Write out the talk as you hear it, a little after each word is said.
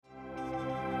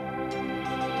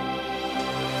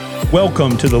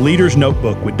Welcome to the Leader's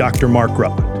Notebook with Dr. Mark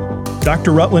Rutland.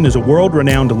 Dr. Rutland is a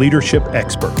world-renowned leadership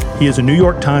expert. He is a New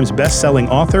York Times best-selling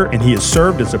author, and he has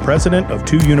served as the president of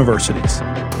 2 universities.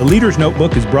 The Leader's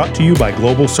Notebook is brought to you by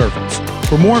Global Servants.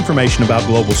 For more information about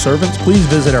Global Servants, please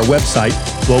visit our website,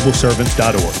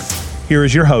 globalservants.org. Here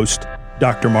is your host,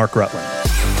 Dr. Mark Rutland.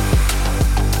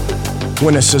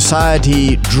 When a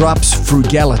society drops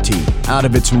frugality out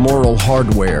of its moral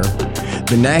hardware,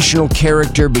 the national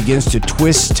character begins to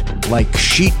twist like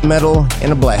sheet metal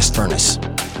in a blast furnace.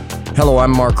 Hello,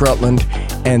 I'm Mark Rutland,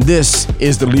 and this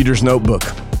is the Leader's Notebook.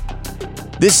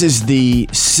 This is the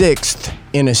 6th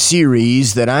in a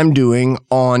series that I'm doing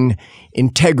on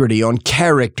integrity, on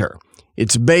character.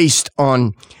 It's based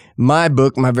on my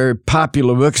book, my very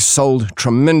popular book, sold a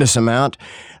tremendous amount,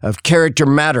 of Character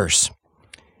Matters.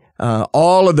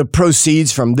 All of the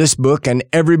proceeds from this book and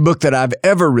every book that I've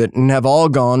ever written have all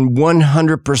gone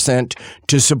 100%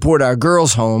 to support our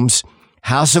girls' homes,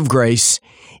 House of Grace,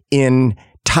 in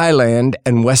Thailand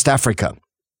and West Africa.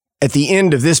 At the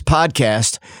end of this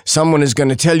podcast, someone is going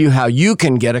to tell you how you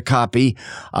can get a copy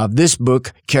of this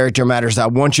book, Character Matters. I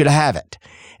want you to have it.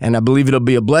 And I believe it'll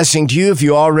be a blessing to you. If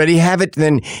you already have it,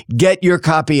 then get your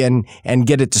copy and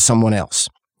get it to someone else.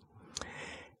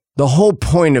 The whole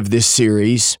point of this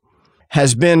series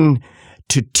has been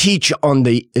to teach on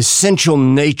the essential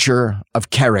nature of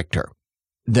character,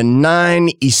 the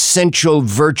 9 essential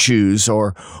virtues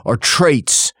or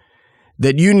traits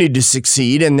that you need to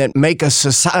succeed and that make a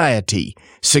society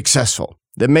successful,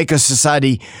 that make a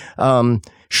society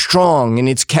strong in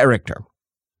its character.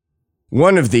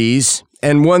 One of these,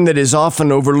 and one that is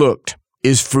often overlooked,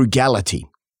 is frugality.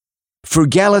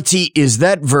 Frugality is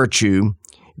that virtue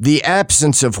the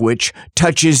absence of which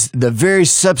touches the very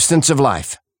substance of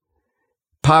life.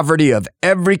 Poverty of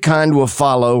every kind will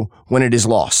follow when it is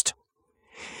lost.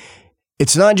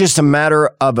 It's not just a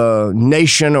matter of a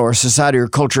nation or a society or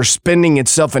culture spending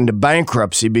itself into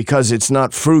bankruptcy because it's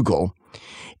not frugal.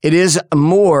 It is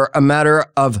more a matter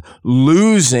of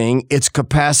losing its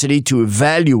capacity to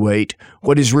evaluate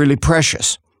what is really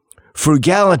precious.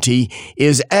 Frugality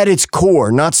is at its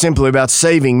core not simply about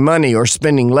saving money or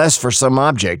spending less for some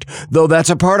object, though that's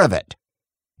a part of it.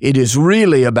 It is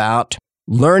really about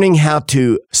learning how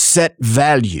to set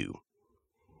value.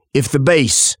 If the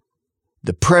base,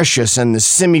 the precious and the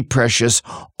semi-precious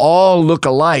all look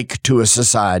alike to a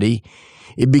society,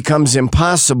 it becomes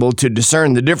impossible to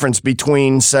discern the difference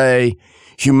between, say,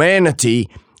 humanity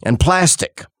and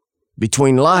plastic,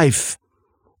 between life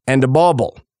and a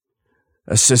bauble.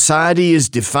 A society is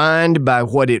defined by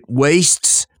what it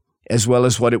wastes as well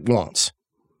as what it wants.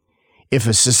 If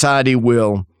a society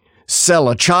will sell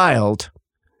a child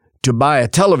to buy a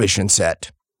television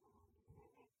set,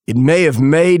 it may have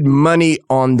made money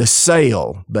on the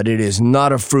sale, but it is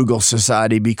not a frugal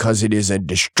society because it is a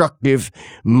destructive,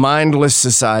 mindless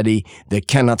society that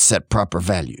cannot set proper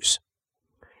values.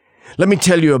 Let me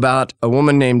tell you about a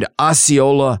woman named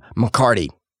Osceola McCarty.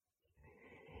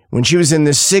 When she was in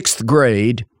the 6th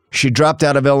grade, she dropped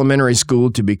out of elementary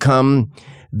school to become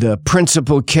the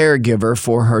principal caregiver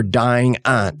for her dying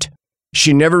aunt.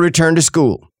 She never returned to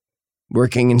school,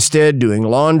 working instead doing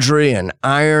laundry and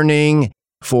ironing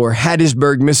for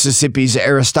Hattiesburg, Mississippi's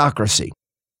aristocracy.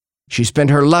 She spent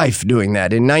her life doing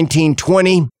that. In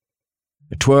 1920,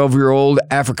 a 12-year-old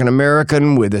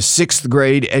African-American with a 6th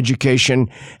grade education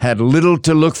had little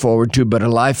to look forward to but a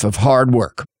life of hard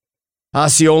work.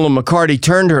 Osceola McCarty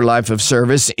turned her life of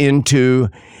service into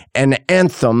an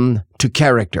anthem to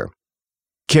character.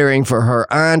 Caring for her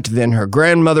aunt, then her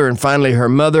grandmother, and finally her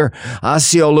mother,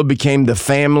 Osceola became the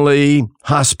family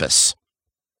hospice.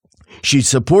 She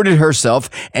supported herself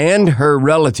and her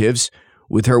relatives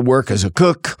with her work as a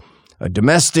cook, a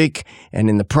domestic, and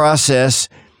in the process,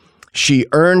 she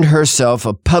earned herself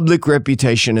a public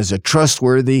reputation as a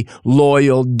trustworthy,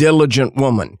 loyal, diligent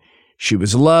woman. She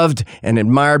was loved and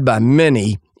admired by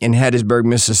many in Hattiesburg,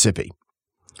 Mississippi.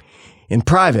 In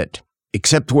private,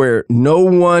 except where no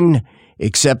one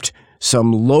except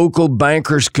some local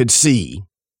bankers could see,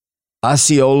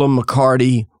 Osceola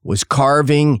McCarty was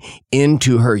carving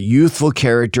into her youthful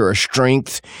character a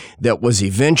strength that was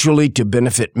eventually to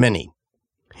benefit many.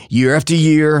 Year after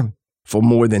year, for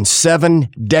more than 7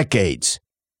 decades,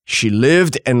 she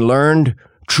lived and learned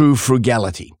true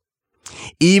frugality.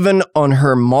 Even on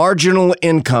her marginal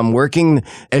income, working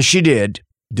as she did,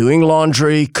 doing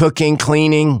laundry, cooking,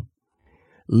 cleaning,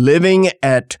 living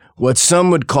at what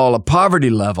some would call a poverty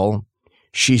level,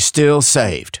 she still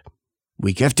saved.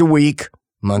 Week after week,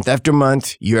 month after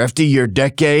month, year after year,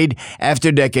 decade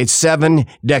after decade, 7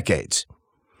 decades.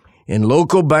 In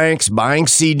local banks, buying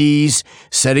CDs,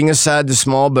 setting aside the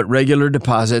small but regular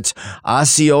deposits,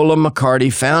 Osceola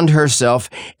McCarty found herself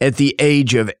at the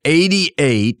age of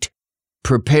 88,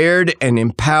 prepared and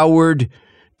empowered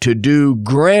to do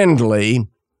grandly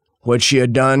what she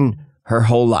had done her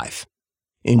whole life.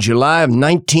 In July of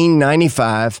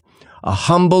 1995, a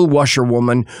humble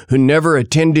washerwoman who never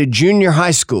attended junior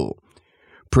high school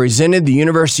presented the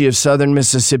University of Southern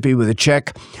Mississippi with a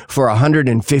check for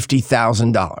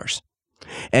 $150,000.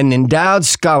 An endowed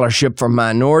scholarship for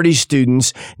minority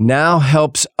students now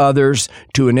helps others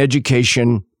to an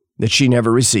education that she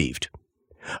never received.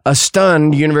 A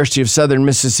stunned University of Southern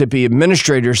Mississippi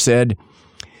administrator said,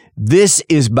 "This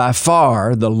is by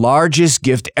far the largest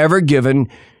gift ever given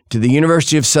to the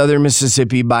University of Southern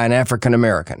Mississippi by an African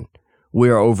American. We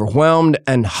are overwhelmed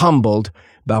and humbled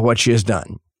by what she has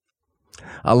done."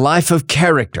 A life of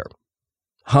character,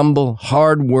 humble,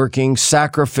 hard-working,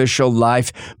 sacrificial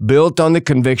life built on the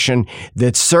conviction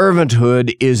that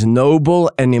servanthood is noble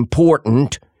and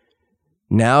important,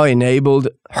 now enabled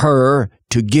her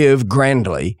to give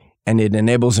grandly, and it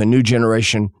enables a new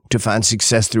generation to find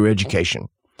success through education.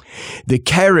 The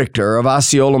character of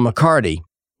Osceola McCarty,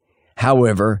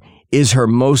 however, is her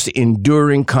most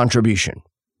enduring contribution.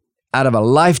 Out of a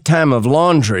lifetime of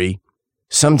laundry,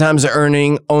 sometimes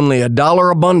earning only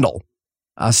 $1 a bundle,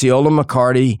 Osceola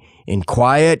McCarty, in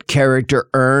quiet character,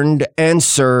 earned and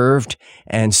served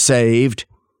and saved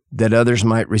that others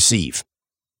might receive.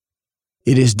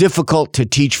 It is difficult to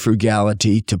teach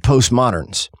frugality to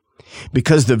postmoderns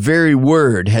because the very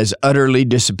word has utterly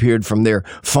disappeared from their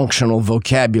functional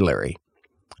vocabulary.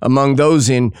 Among those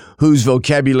in whose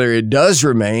vocabulary it does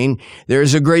remain, there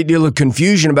is a great deal of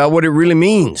confusion about what it really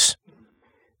means.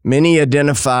 Many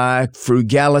identify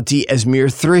frugality as mere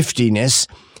thriftiness,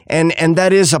 and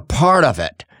that is a part of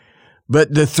it.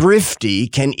 But the thrifty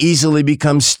can easily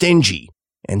become stingy,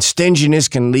 and stinginess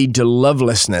can lead to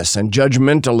lovelessness and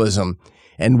judgmentalism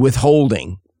and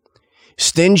withholding.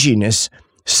 Stinginess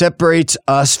separates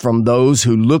us from those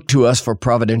who look to us for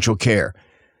providential care.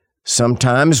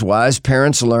 Sometimes wise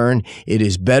parents learn it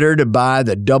is better to buy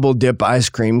the double-dip ice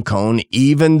cream cone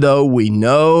even though we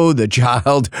know the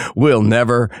child will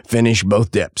never finish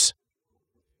both dips.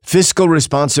 Fiscal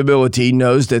responsibility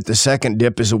knows that the second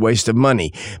dip is a waste of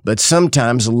money, but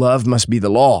sometimes love must be the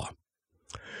law.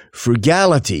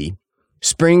 Frugality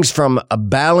springs from a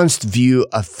balanced view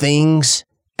of things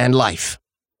and life.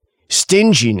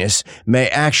 Stinginess may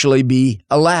actually be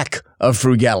a lack of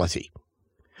frugality.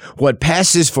 What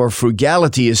passes for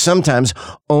frugality is sometimes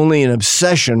only an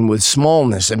obsession with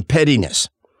smallness and pettiness.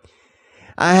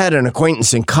 I had an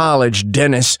acquaintance in college,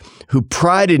 Dennis, who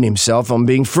prided himself on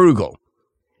being frugal.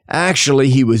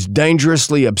 Actually, he was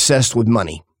dangerously obsessed with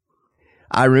money.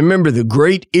 I remember the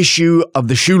great issue of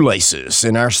the shoelaces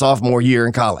in our sophomore year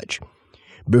in college.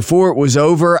 Before it was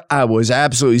over, I was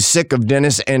absolutely sick of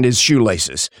Dennis and his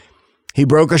shoelaces. He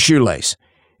broke a shoelace,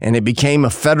 and it became a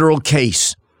federal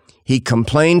case. He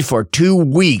complained for 2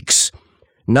 weeks,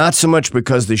 not so much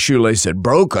because the shoelace had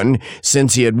broken,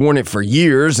 since he had worn it for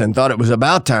years and thought it was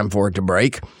about time for it to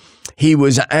break. He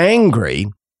was angry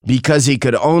because he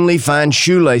could only find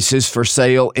shoelaces for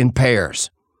sale in pairs.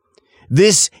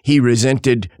 This he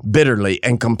resented bitterly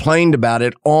and complained about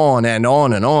it on and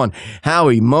on and on. How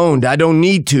he moaned, "I don't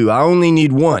need two, I only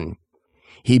need one."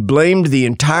 He blamed the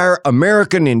entire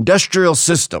American industrial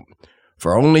system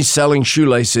for only selling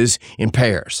shoelaces in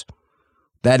pairs.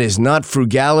 That is not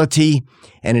frugality,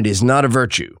 and it is not a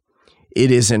virtue.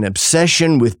 It is an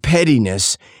obsession with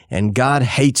pettiness, and God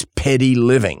hates petty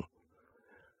living.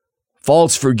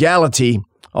 False frugality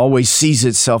always sees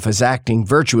itself as acting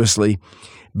virtuously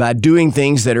by doing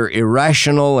things that are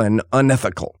irrational and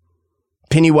unethical.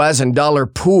 Penny-wise and dollar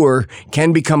poor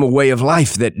can become a way of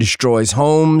life that destroys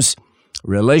homes,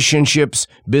 relationships,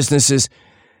 businesses,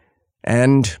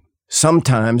 and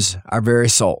sometimes our very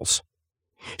souls.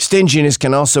 Stinginess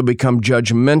can also become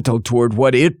judgmental toward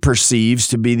what it perceives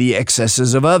to be the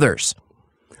excesses of others.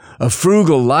 A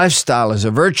frugal lifestyle is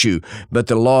a virtue, but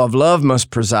the law of love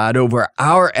must preside over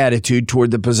our attitude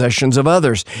toward the possessions of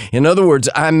others. In other words,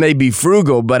 I may be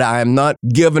frugal, but I am not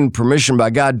given permission by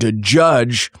God to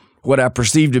judge what I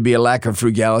perceive to be a lack of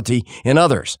frugality in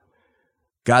others.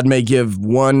 God may give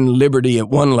one liberty at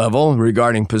one level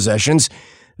regarding possessions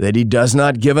that he does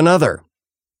not give another.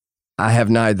 I have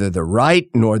neither the right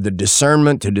nor the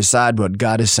discernment to decide what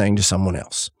God is saying to someone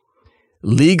else.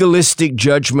 Legalistic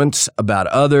judgments about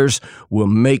others will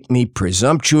make me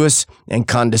presumptuous and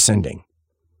condescending.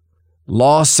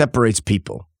 Law separates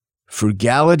people.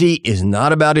 Frugality is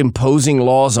not about imposing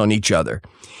laws on each other.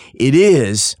 It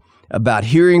is about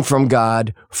hearing from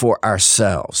God for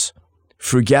ourselves.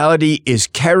 Frugality is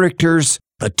character's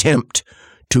attempt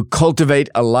to cultivate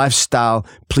a lifestyle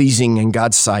pleasing in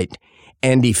God's sight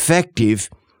and effective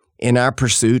in our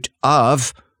pursuit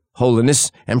of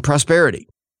holiness and prosperity.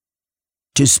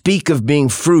 To speak of being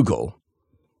frugal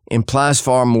implies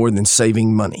far more than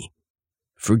saving money.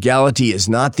 Frugality is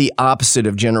not the opposite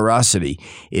of generosity.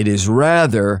 It is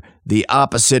rather the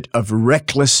opposite of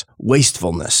reckless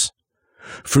wastefulness.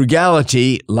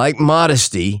 Frugality, like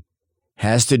modesty,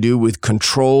 has to do with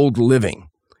controlled living.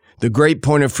 The great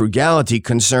point of frugality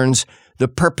concerns the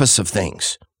purpose of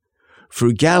things.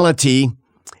 Frugality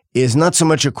is not so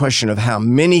much a question of how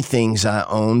many things I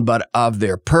own, but of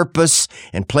their purpose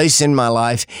and place in my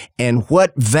life and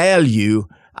what value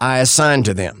I assign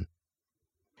to them.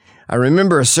 I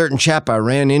remember a certain chap I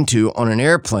ran into on an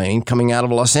airplane coming out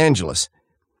of Los Angeles.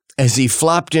 As he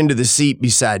flopped into the seat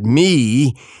beside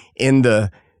me in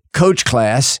the coach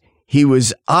class, he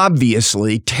was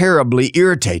obviously terribly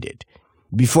irritated.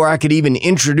 Before I could even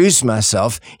introduce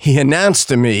myself, he announced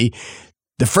to me,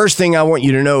 "The first thing I want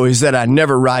you to know is that I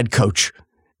never ride coach.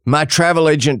 My travel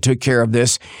agent took care of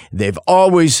this. They've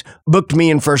always booked me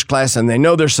in first class, and they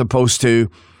know they're supposed to.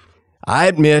 I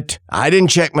admit I didn't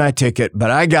check my ticket,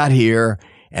 but I got here,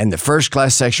 and the first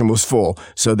class section was full,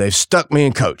 so they've stuck me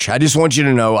in coach. I just want you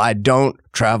to know I don't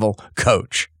travel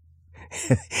coach."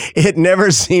 It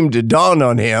never seemed to dawn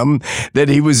on him that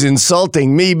he was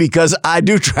insulting me because I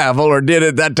do travel, or did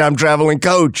at that time travel in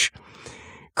coach.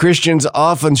 Christians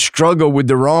often struggle with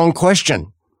the wrong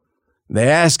question. They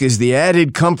ask, is the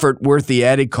added comfort worth the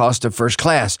added cost of first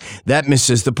class? That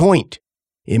misses the point.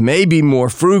 It may be more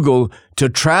frugal to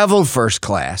travel first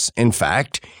class. In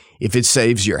fact, if it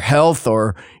saves your health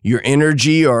or your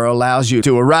energy or allows you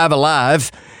to arrive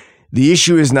alive, the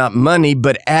issue is not money,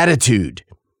 but attitude.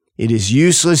 It is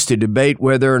useless to debate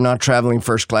whether or not traveling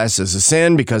first class is a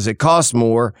sin because it costs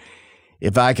more.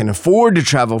 If I can afford to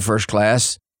travel first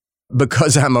class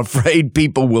because I'm afraid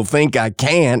people will think I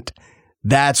can't,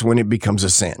 that's when it becomes a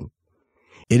sin.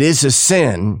 It is a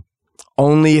sin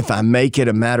only if I make it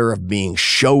a matter of being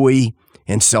showy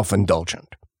and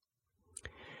self-indulgent.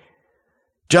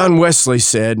 John Wesley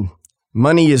said,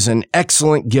 "Money is an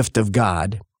excellent gift of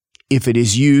God if it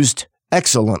is used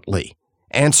excellently,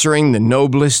 answering the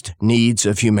noblest needs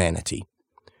of humanity."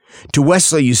 To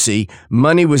Wesley, you see,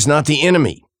 money was not the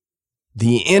enemy.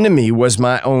 The enemy was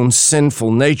my own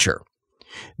sinful nature.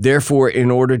 Therefore, in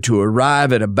order to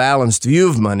arrive at a balanced view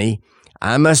of money,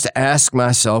 I must ask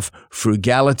myself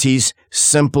frugality's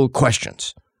simple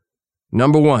questions.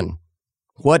 Number one,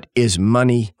 what is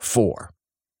money for?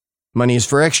 Money is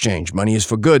for exchange. Money is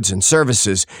for goods and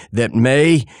services that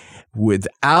may,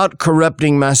 without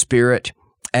corrupting my spirit,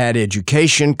 add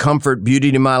education, comfort,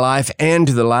 beauty to my life and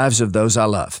to the lives of those I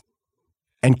love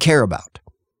and care about.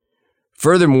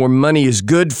 Furthermore, money is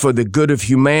good for the good of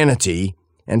humanity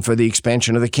and for the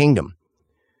expansion of the kingdom.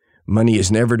 Money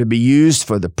is never to be used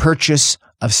for the purchase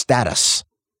of status.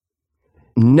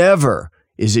 Never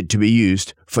is it to be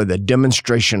used for the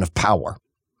demonstration of power.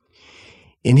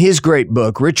 In his great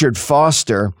book, Richard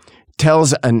Foster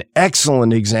tells an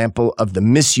excellent example of the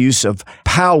misuse of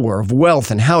power, of wealth,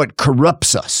 and how it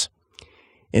corrupts us.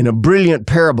 In a brilliant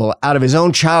parable out of his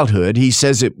own childhood, he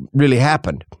says it really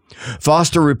happened.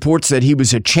 Foster reports that he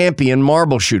was a champion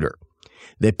marble shooter.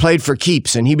 They played for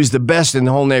keeps, and he was the best in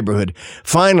the whole neighborhood.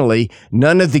 Finally,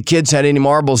 none of the kids had any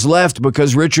marbles left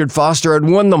because Richard Foster had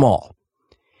won them all.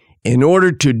 In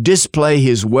order to display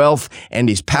his wealth and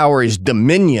his power, his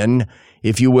dominion,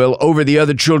 if you will, over the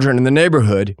other children in the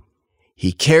neighborhood,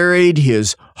 he carried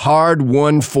his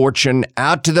hard-won fortune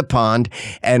out to the pond,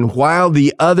 and while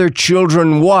the other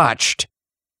children watched,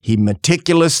 he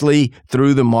meticulously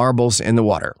threw the marbles in the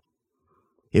water.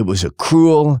 It was a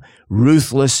cruel,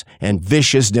 ruthless, and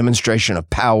vicious demonstration of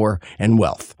power and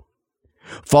wealth.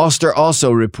 Foster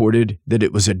also reported that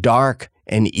it was a dark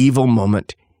and evil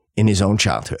moment in his own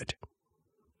childhood.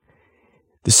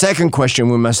 The second question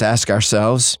we must ask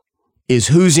ourselves is,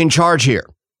 who's in charge here?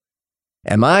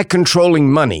 Am I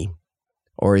controlling money,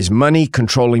 or is money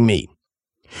controlling me?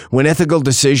 When ethical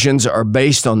decisions are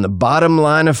based on the bottom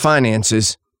line of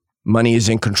finances, money is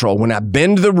in control. When I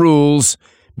bend the rules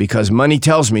because money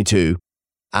tells me to,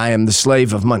 I am the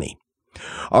slave of money.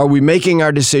 Are we making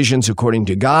our decisions according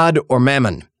to God or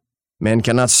mammon? Man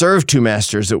cannot serve two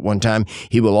masters at one time.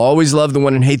 He will always love the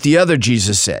one and hate the other,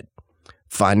 Jesus said.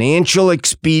 Financial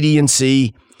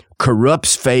expediency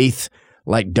corrupts faith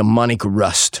like demonic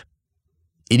rust.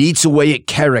 It eats away at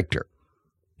character.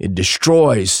 It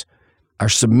destroys our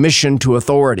submission to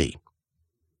authority.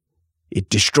 It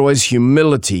destroys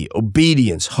humility,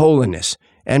 obedience, holiness,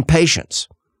 and patience.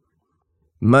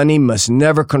 Money must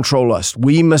never control us.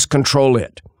 We must control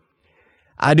it.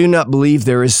 I do not believe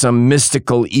there is some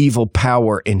mystical evil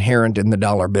power inherent in the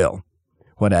dollar bill.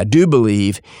 What I do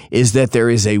believe is that there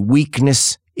is a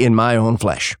weakness in my own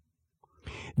flesh.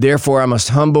 Therefore, I must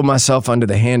humble myself under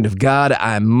the hand of God.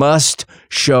 I must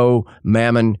show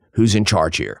Mammon who's in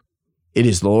charge here. It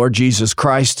is the Lord Jesus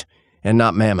Christ and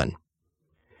not Mammon.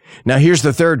 Now, here's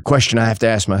the third question I have to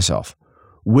ask myself.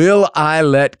 Will I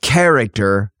let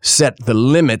character set the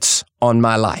limits on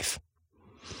my life?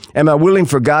 Am I willing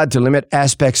for God to limit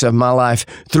aspects of my life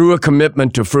through a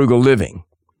commitment to frugal living?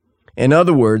 In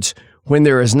other words, when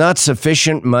there is not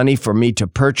sufficient money for me to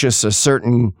purchase a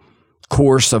certain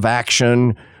course of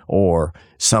action or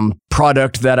some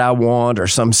product that I want or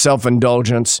some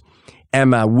self-indulgence,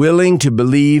 am I willing to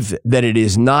believe that it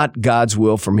is not God's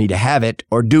will for me to have it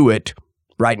or do it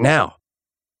right now?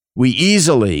 We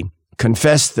easily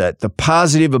confess that the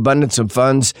positive abundance of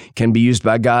funds can be used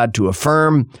by God to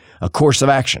affirm a course of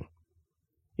action.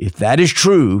 If that is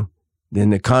true,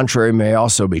 then the contrary may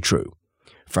also be true.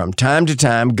 From time to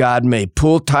time, God may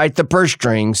pull tight the purse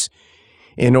strings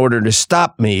in order to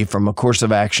stop me from a course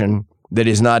of action that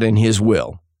is not in His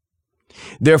will.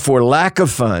 Therefore, lack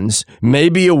of funds may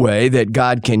be a way that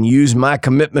God can use my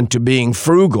commitment to being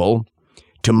frugal,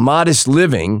 to modest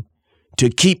living, to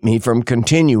keep me from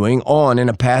continuing on in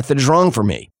a path that is wrong for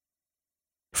me.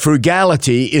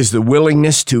 Frugality is the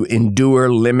willingness to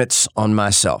endure limits on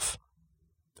myself.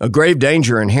 A grave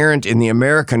danger inherent in the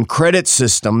American credit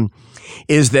system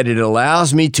is that it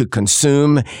allows me to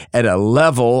consume at a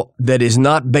level that is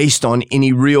not based on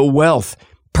any real wealth.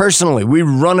 Personally, we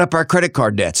run up our credit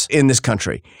card debts in this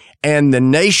country, and the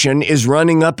nation is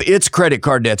running up its credit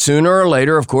card debt. Sooner or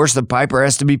later, of course, the piper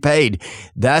has to be paid.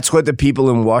 That's what the people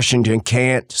in Washington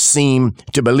can't seem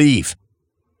to believe.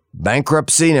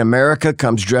 Bankruptcy in America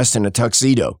comes dressed in a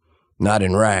tuxedo, not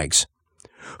in rags.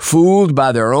 Fooled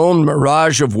by their own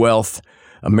mirage of wealth,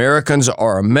 Americans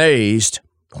are amazed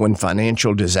when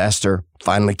financial disaster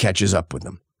finally catches up with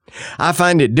them. I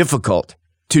find it difficult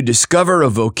to discover a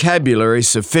vocabulary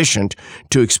sufficient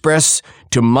to express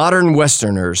to modern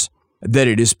Westerners that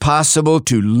it is possible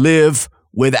to live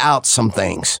without some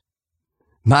things.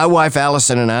 My wife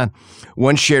Allison and I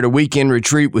once shared a weekend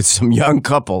retreat with some young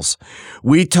couples.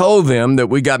 We told them that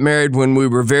we got married when we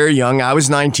were very young. I was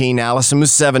 19, Allison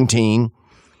was 17.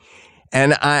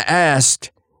 And I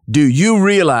asked, do you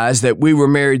realize that we were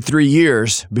married 3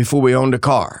 years before we owned a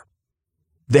car?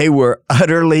 They were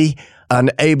utterly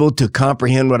unable to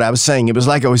comprehend what I was saying. It was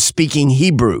like I was speaking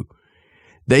Hebrew.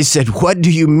 They said, what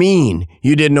do you mean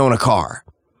you didn't own a car?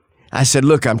 I said,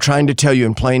 look, I'm trying to tell you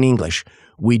in plain English.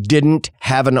 We didn't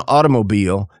have an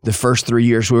automobile the first 3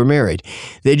 years we were married.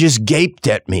 They just gaped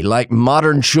at me like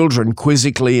modern children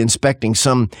quizzically inspecting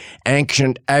some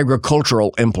ancient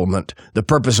agricultural implement, the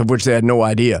purpose of which they had no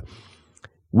idea.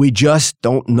 We just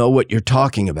don't know what you're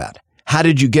talking about. How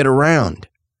did you get around?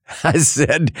 I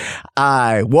said,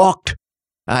 I walked.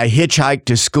 I hitchhiked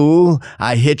to school.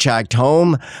 I hitchhiked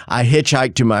home. I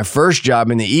hitchhiked to my first job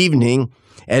in the evening.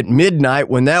 At midnight,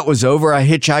 when that was over, I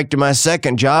hitchhiked to my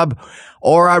second job,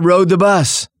 or I rode the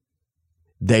bus.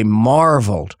 They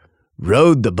marveled.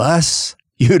 Rode the bus?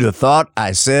 You'd have thought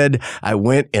I said I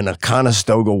went in a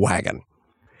Conestoga wagon.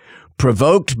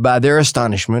 Provoked by their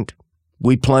astonishment,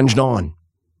 we plunged on.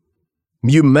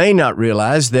 You may not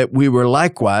realize that we were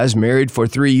likewise married for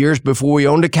 3 years before we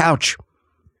owned a couch.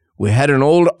 We had an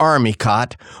old army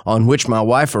cot on which my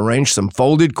wife arranged some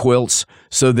folded quilts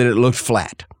so that it looked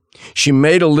flat. She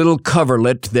made a little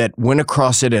coverlet that went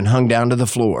across it and hung down to the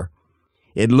floor.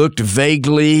 It looked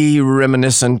vaguely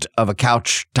reminiscent of a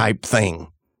couch type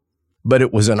thing, but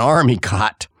it was an army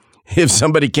cot. If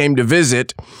somebody came to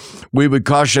visit, we would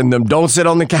caution them, don't sit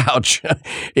on the couch.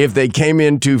 If they came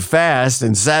in too fast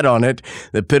and sat on it,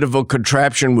 the pitiful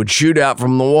contraption would shoot out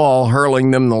from the wall,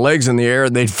 hurling them the legs in the air,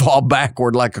 and they'd fall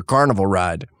backward like a carnival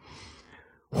ride.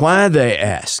 Why, they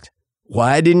asked,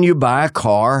 why didn't you buy a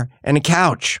car and a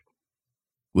couch?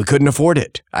 We couldn't afford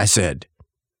it, I said.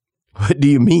 What do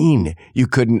you mean you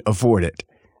couldn't afford it?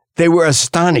 They were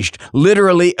astonished,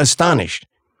 literally astonished.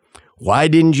 Why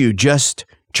didn't you just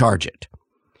charge it?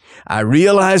 I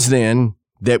realized then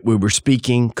that we were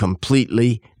speaking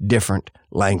completely different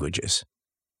languages.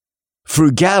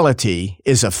 Frugality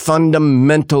is a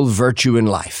fundamental virtue in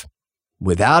life.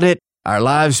 Without it, our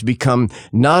lives become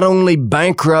not only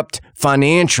bankrupt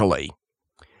financially,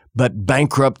 but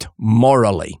bankrupt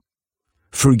morally.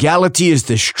 Frugality is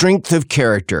the strength of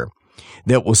character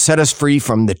that will set us free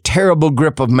from the terrible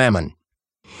grip of mammon.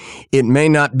 It may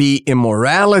not be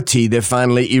immorality that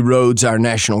finally erodes our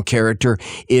national character.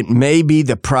 It may be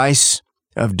the price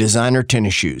of designer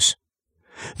tennis shoes.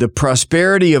 The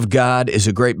prosperity of God is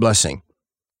a great blessing,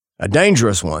 a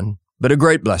dangerous one, but a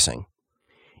great blessing.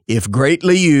 If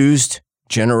greatly used,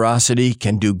 generosity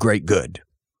can do great good.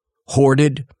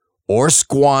 Hoarded or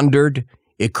squandered,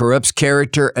 it corrupts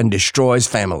character and destroys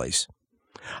families.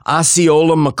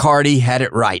 Osceola McCarty had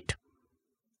it right.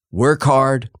 Work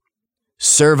hard,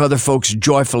 serve other folks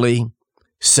joyfully,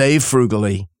 save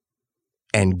frugally,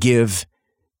 and give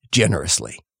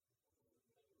generously.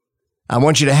 I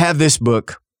want you to have this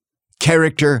book,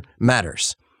 Character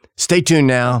Matters. Stay tuned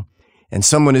now, and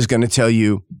someone is going to tell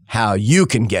you how you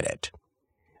can get it.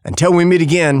 Until we meet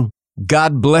again,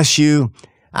 God bless you.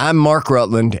 I'm Mark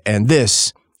Rutland, and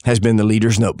this has been The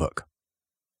Leader's Notebook.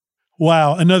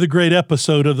 Wow, another great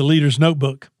episode of The Leader's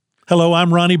Notebook. Hello,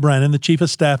 I'm Ronnie Brannon, the Chief of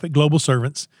Staff at Global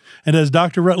Servants. And as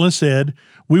Dr. Rutland said,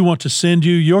 we want to send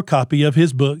you your copy of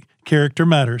his book, Character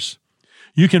Matters.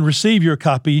 You can receive your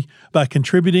copy by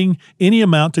contributing any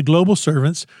amount to Global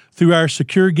Servants through our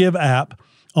Secure Give app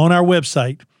on our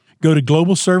website. Go to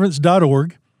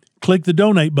globalservants.org, click the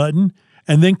Donate button,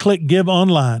 and then click Give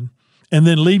Online, and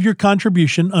then leave your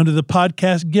contribution under the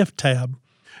Podcast Gift tab.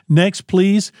 Next,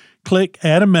 please click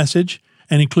Add a Message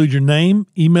and include your name,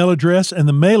 email address, and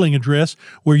the mailing address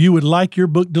where you would like your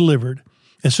book delivered.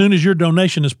 As soon as your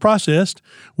donation is processed,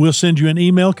 we'll send you an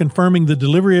email confirming the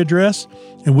delivery address,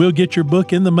 and we'll get your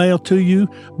book in the mail to you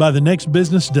by the next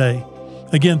business day.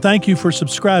 Again, thank you for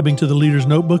subscribing to The Leader's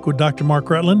Notebook with Dr. Mark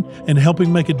Rutland and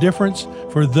helping make a difference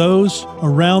for those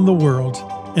around the world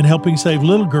and helping save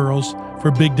little girls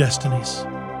for big destinies.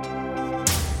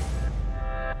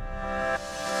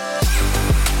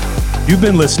 You've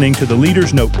been listening to The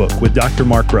Leader's Notebook with Dr.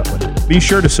 Mark Rutland. Be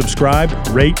sure to subscribe,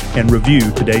 rate, and review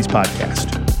today's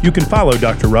podcast. You can follow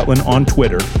Dr. Rutland on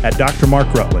Twitter at Dr.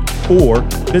 Mark Rutland or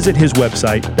visit his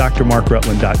website,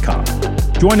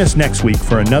 drmarkrutland.com. Join us next week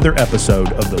for another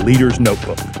episode of The Leader's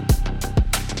Notebook.